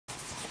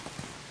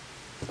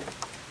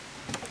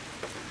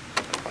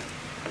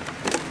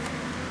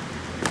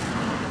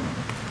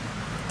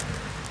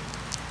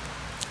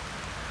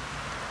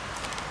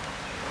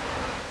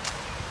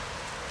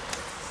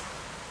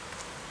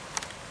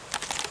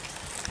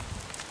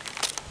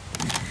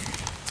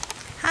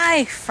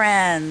Hi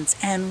friends,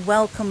 and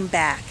welcome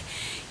back.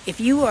 If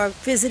you are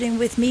visiting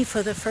with me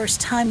for the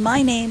first time,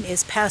 my name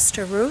is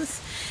Pastor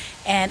Ruth,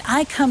 and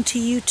I come to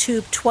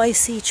YouTube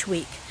twice each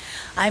week.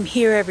 I'm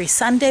here every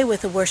Sunday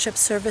with a worship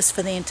service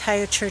for the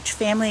entire church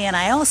family, and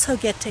I also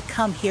get to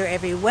come here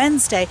every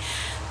Wednesday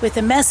with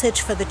a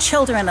message for the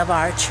children of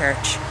our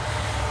church.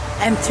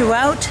 And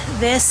throughout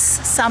this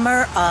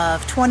summer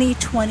of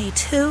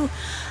 2022,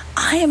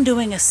 I am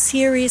doing a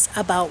series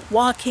about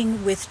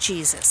walking with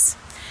Jesus.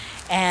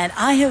 And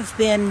I have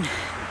been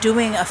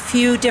doing a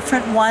few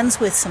different ones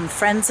with some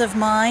friends of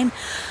mine.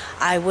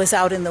 I was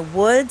out in the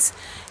woods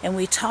and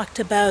we talked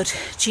about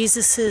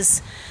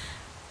Jesus's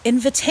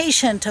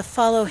invitation to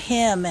follow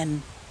him.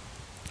 And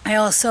I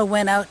also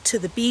went out to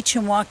the beach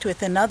and walked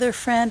with another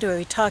friend where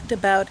we talked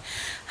about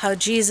how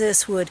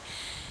Jesus would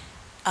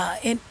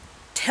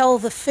tell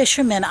the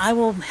fishermen, I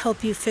will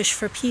help you fish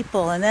for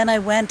people. And then I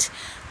went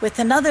with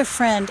another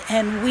friend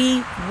and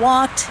we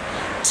walked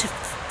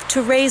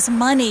to raise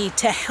money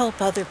to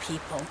help other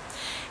people.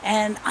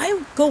 And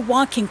I go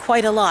walking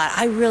quite a lot.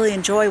 I really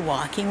enjoy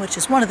walking, which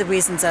is one of the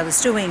reasons I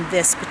was doing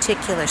this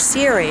particular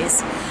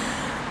series.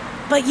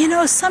 But you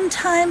know,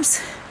 sometimes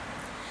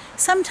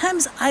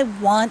I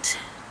want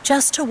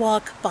just to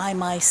walk by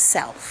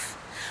myself.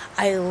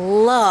 I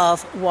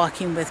love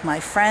walking with my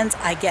friends.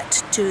 I get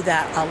to do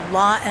that a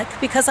lot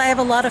because I have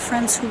a lot of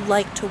friends who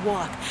like to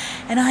walk,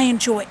 and I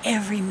enjoy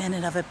every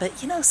minute of it.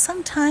 But you know,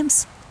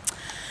 sometimes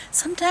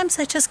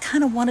I just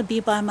kind of want to be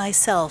by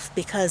myself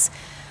because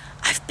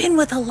I've been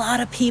with a lot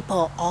of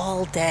people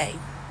all day.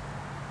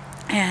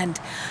 And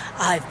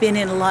I've been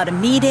in a lot of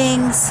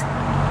meetings,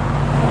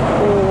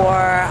 or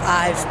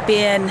I've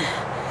been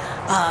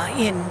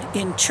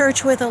in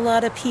church with a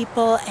lot of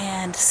people.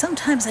 And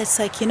sometimes it's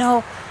like, you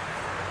know,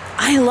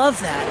 I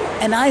love that.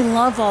 And I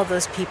love all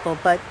those people.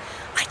 But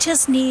I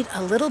just need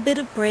a little bit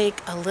of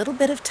break, a little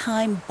bit of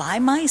time by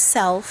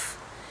myself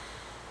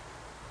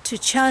to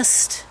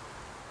just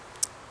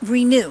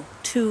renew,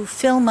 to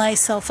fill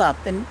myself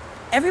up. And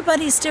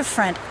everybody's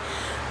different,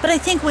 but I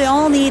think we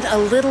all need a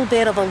little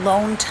bit of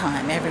alone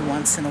time every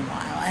once in a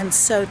while. And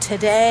so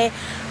today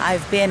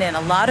I've been in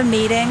a lot of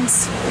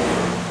meetings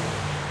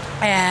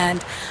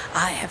and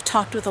I have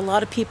talked with a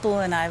lot of people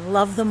and I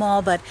love them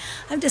all, but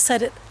I've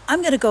decided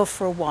I'm going to go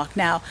for a walk.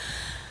 Now,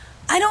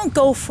 I don't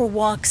go for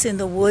walks in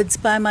the woods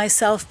by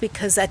myself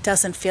because that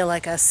doesn't feel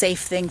like a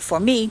safe thing for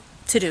me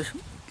to do.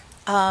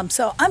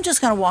 So I'm just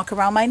going to walk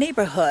around my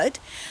neighborhood.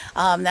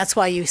 That's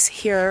why you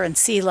hear and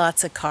see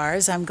lots of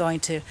cars. I'm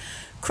going to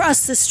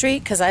cross the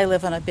street because I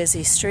live on a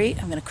busy street.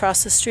 I'm going to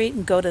cross the street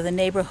and go to the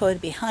neighborhood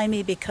behind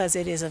me because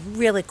it is a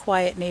really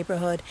quiet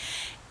neighborhood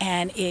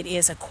and it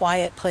is a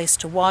quiet place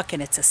to walk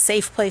and it's a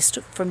safe place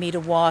for me to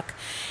walk.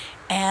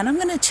 And I'm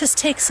going to just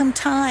take some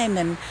time,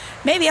 and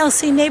maybe I'll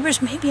see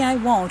neighbors, maybe I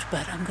won't,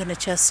 but I'm going to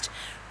just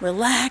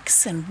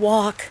relax and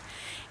walk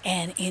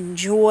and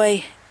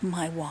enjoy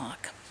my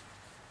walk.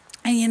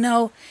 And you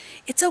know,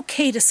 it's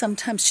okay to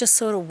sometimes just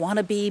sort of want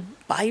to be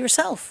by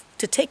yourself,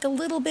 to take a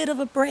little bit of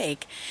a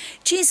break.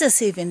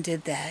 Jesus even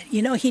did that.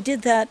 You know, he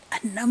did that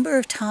a number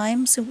of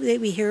times that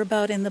we hear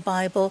about in the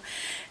Bible,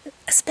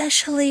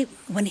 especially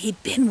when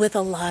he'd been with a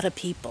lot of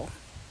people.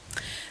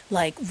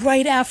 Like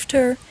right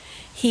after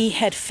he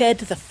had fed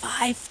the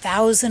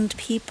 5,000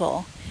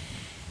 people,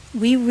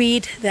 we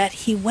read that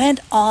he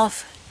went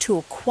off to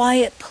a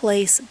quiet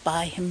place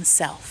by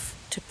himself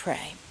to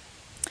pray.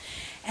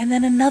 And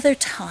then another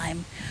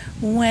time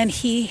when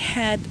he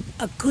had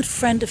a good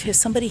friend of his,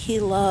 somebody he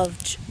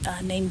loved,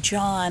 named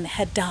John,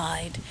 had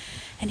died.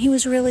 And he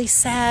was really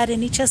sad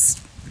and he just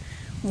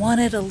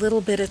wanted a little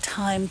bit of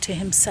time to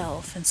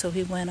himself. And so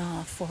he went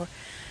off. Or,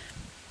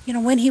 you know,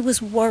 when he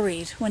was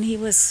worried, when he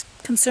was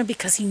concerned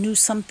because he knew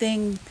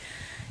something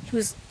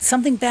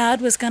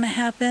bad was going to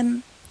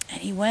happen,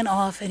 and he went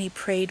off and he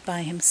prayed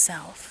by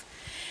himself.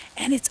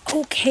 And it's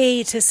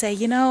okay to say,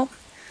 you know,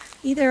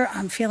 either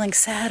I'm feeling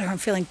sad or I'm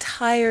feeling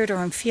tired or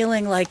I'm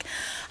feeling like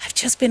I've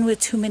just been with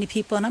too many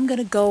people and I'm going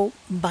to go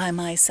by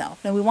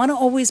myself. Now, we want to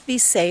always be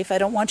safe. I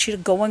don't want you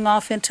going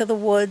off into the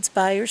woods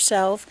by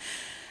yourself.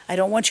 I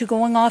don't want you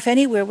going off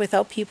anywhere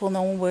without people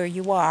knowing where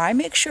you are. I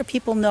make sure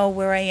people know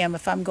where I am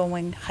if I'm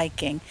going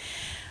hiking.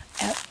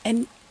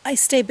 And I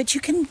stay, but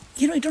you can,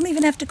 you know, you don't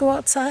even have to go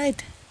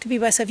outside to be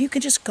by yourself. You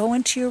can just go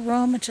into your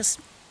room and just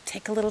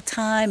take a little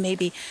time,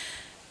 maybe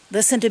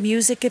listen to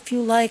music if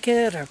you like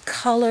it, or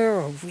color,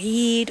 or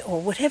read,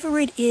 or whatever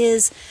it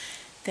is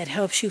that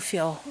helps you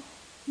feel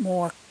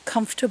more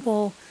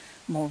comfortable,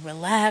 more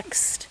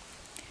relaxed,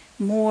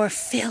 more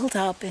filled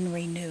up and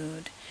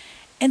renewed.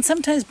 And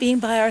sometimes being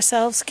by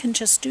ourselves can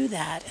just do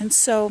that. And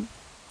so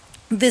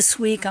this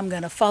week I'm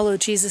going to follow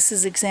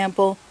Jesus'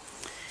 example,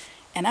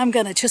 and I'm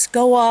going to just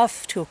go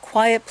off to a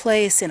quiet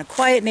place in a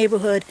quiet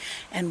neighborhood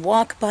and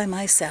walk by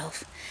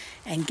myself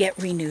and get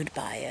renewed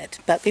by it.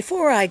 But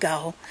before I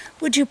go,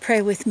 would you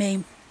pray with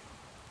me?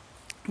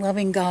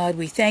 Loving God,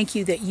 we thank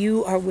you that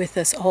you are with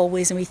us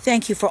always, and we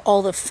thank you for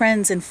all the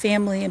friends and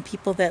family and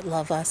people that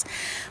love us.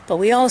 But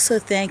we also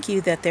thank you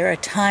that there are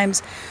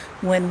times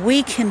when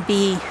we can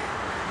be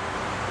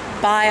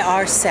by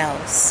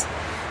ourselves,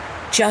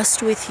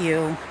 just with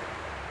you,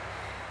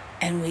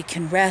 and we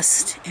can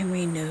rest and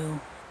renew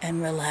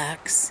and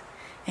relax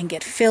and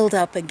get filled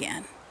up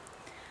again.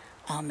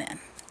 Amen.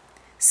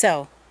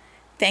 So,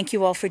 thank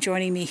you all for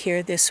joining me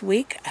here this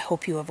week. I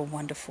hope you have a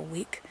wonderful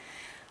week.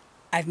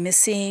 I've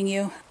missed seeing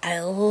you. I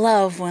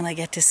love when I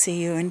get to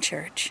see you in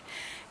church.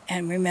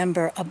 And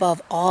remember,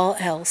 above all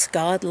else,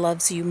 God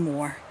loves you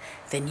more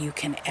than you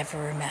can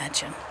ever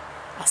imagine.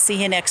 I'll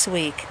see you next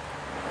week.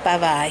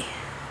 Bye-bye.